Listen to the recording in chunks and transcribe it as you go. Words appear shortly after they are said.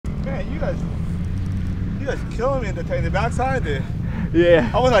Man, you guys killing me in the backside there.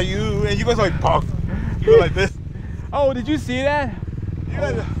 Yeah. I was like you, and you guys like pop. You were like this. Oh, did you see that? You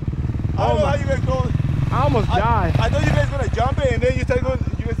guys, I don't know how you guys go. I almost died. I thought you guys were gonna jump it, and then you started going.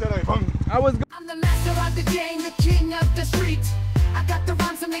 You guys started like, boom. I'm the master of the game, the king of the street. I got the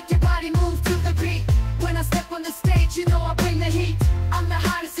rhymes to make your body move to the beat. When I step on the stage, you know I bring the heat. I'm the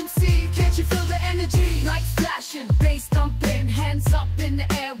hottest MC, can't you feel the energy? Lights flashing, bass thumping, hands up in the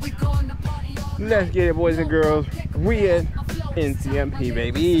air, we gonna party all night. Let's get it, boys and girls. We at NCMP,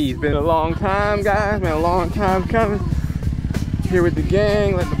 baby. It's been a long time, guys. Been a long time coming. Here with the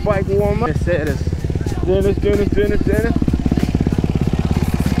gang, let the bike warm up. It said it's dinner.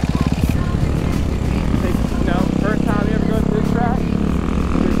 First time you ever go to this track, the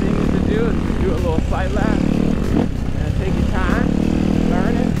thing is to do a little side lap and take your time,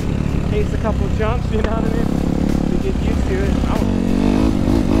 learn it, taste a couple jumps, you know what I mean, to get used to it.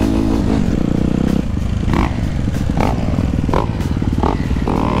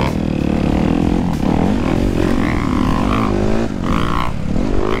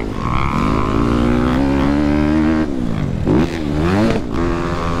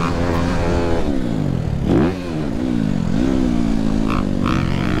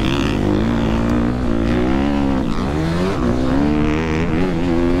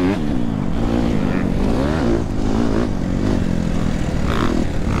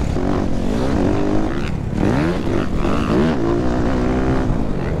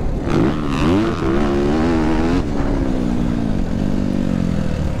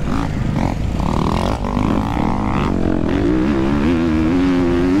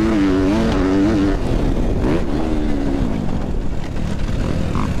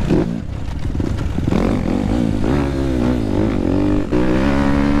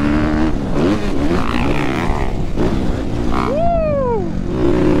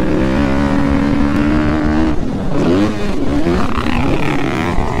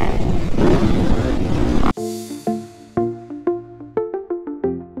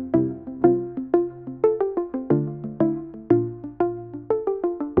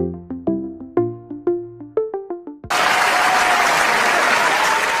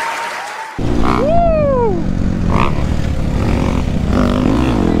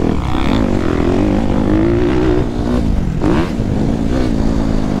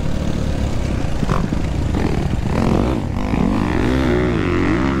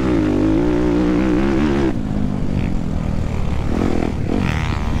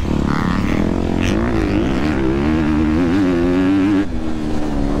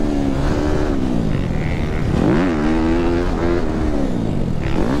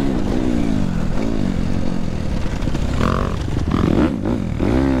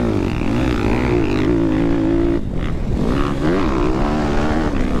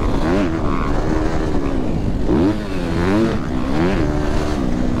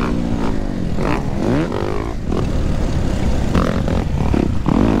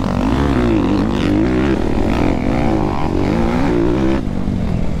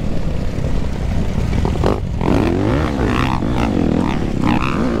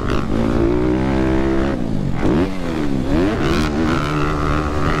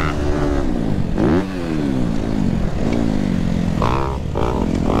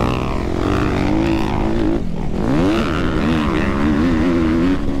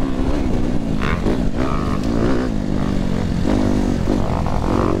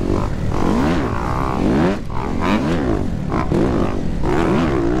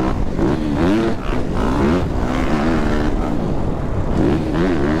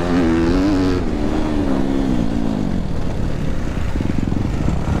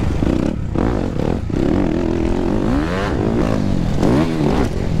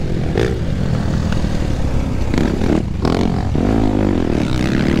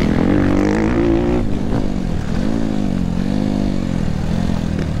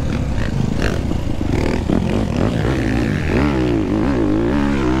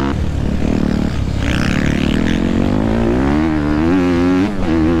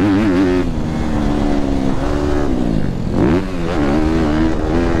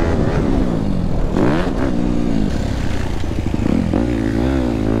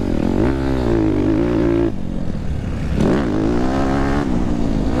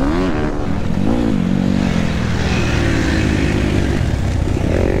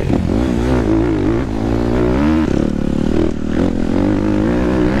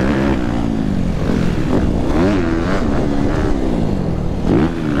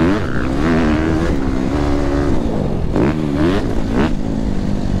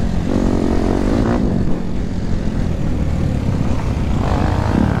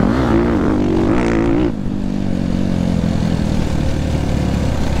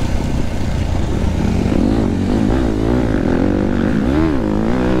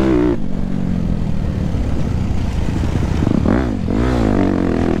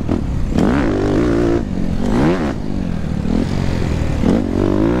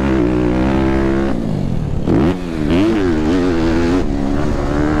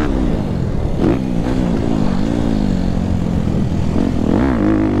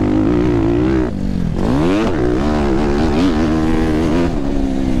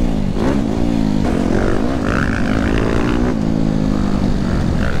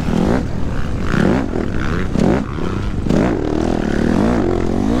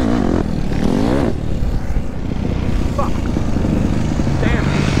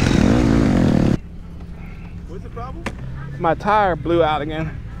 My tire blew out again.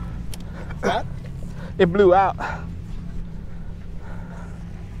 What? It blew out.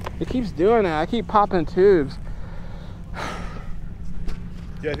 It keeps doing that. I keep popping tubes.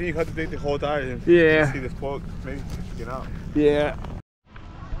 Yeah, I think you have to take the whole tire and Yeah. see this quote. Maybe get out. Yeah.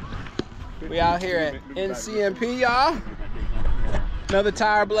 We out here at NCMP, y'all. Another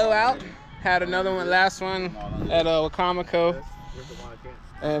tire blowout. Had another one, last one at Wacomico.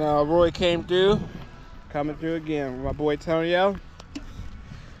 And Roy came through. Coming through again with my boy Tonyo.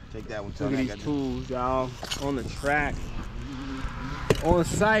 Take that one, Look at these tools, y'all. On the track. On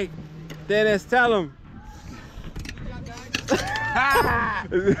site. Dennis, tell him. I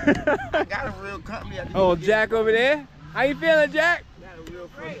got a real company. Oh, Jack over there. How you feeling, Jack?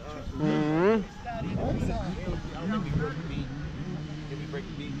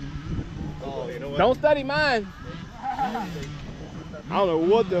 Oh, you know what? Don't study mine. I don't know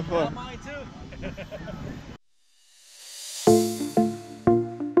what the fuck. Mine too.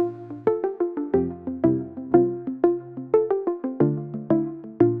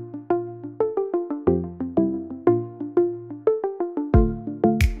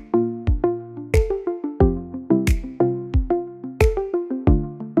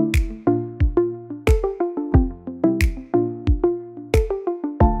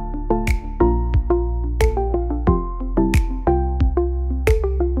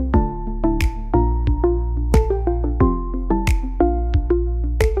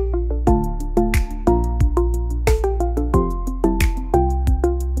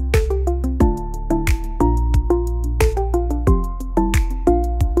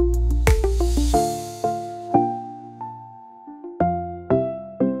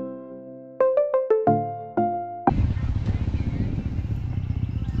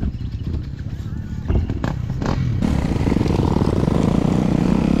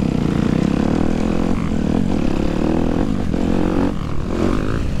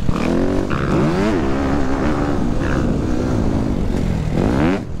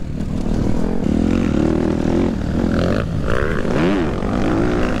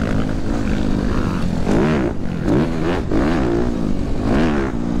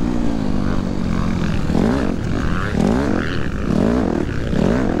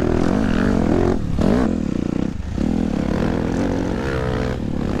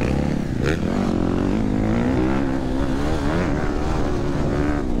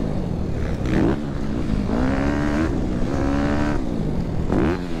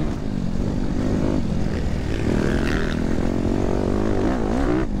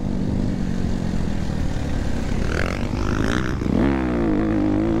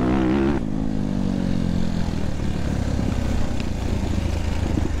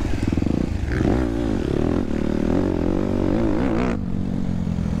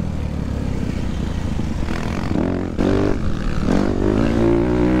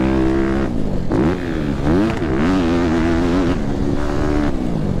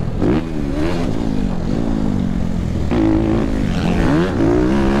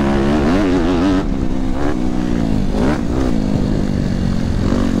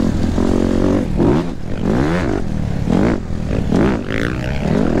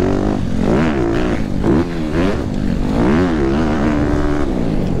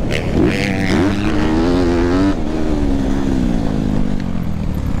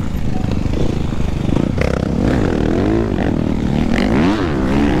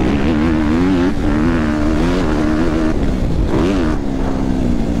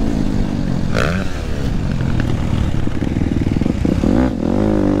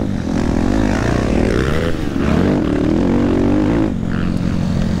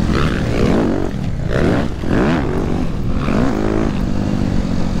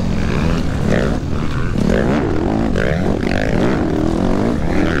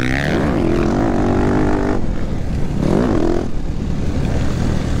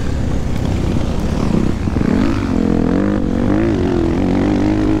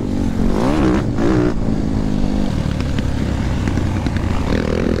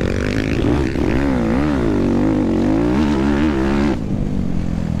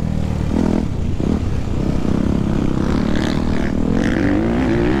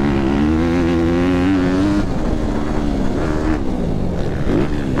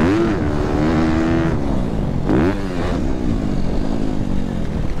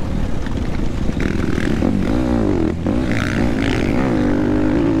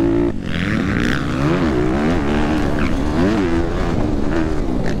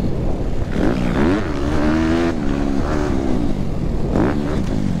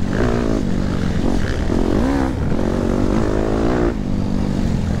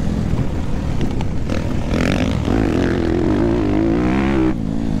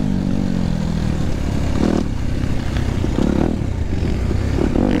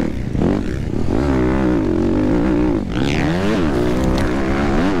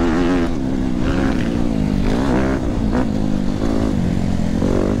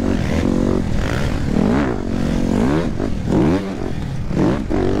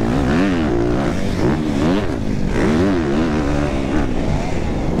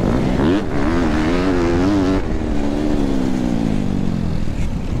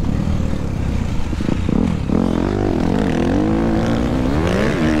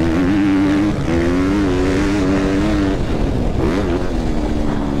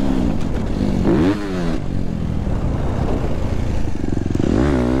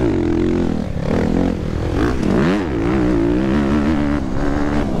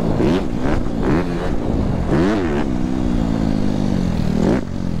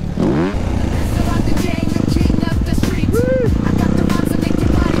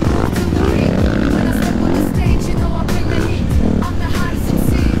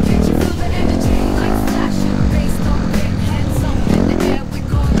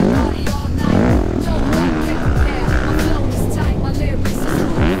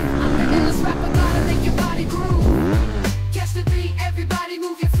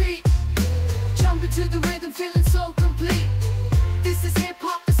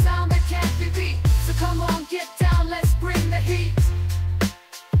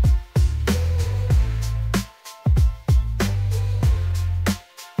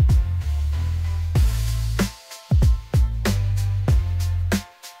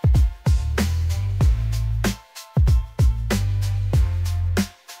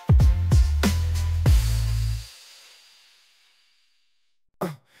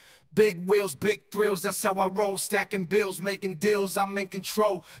 Big wheels, big thrills, that's how I roll. Stacking bills, making deals, I'm in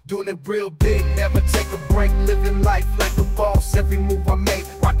control. Doing it real big, never take a break. Living life like a boss, every move I make.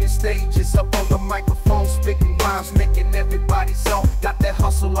 Rocking stages, up on the microphone. Spitting rhymes, making everybody zone. Got that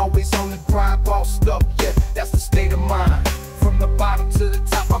hustle, always on the grind. Bossed up, yeah, that's the state of mind. From the bottom to the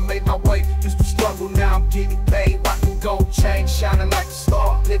top, I made my way. Used to struggle, now I'm getting paid. Rocking gold chain, shining like a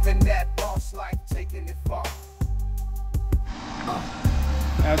star. Living that boss life, taking it far.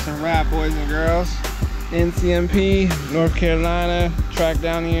 That's a wrap, boys and girls. NCMP, North Carolina, track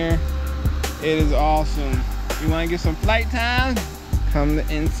down here. It is awesome. You want to get some flight time? Come to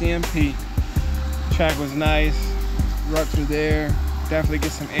NCMP. Track was nice. Rucks were there. Definitely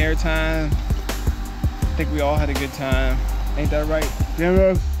get some air time. I think we all had a good time. Ain't that right,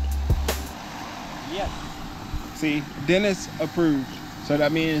 Dennis? Yes. See, Dennis approved. So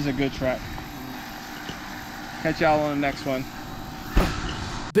that means it's a good track. Catch y'all on the next one.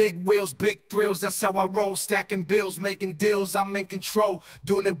 Big wheels, big thrills, that's how I roll. Stacking bills, making deals, I'm in control.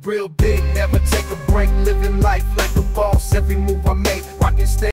 Doing it real big, never take a break. Living life like a boss, every move I make. Rocking stage.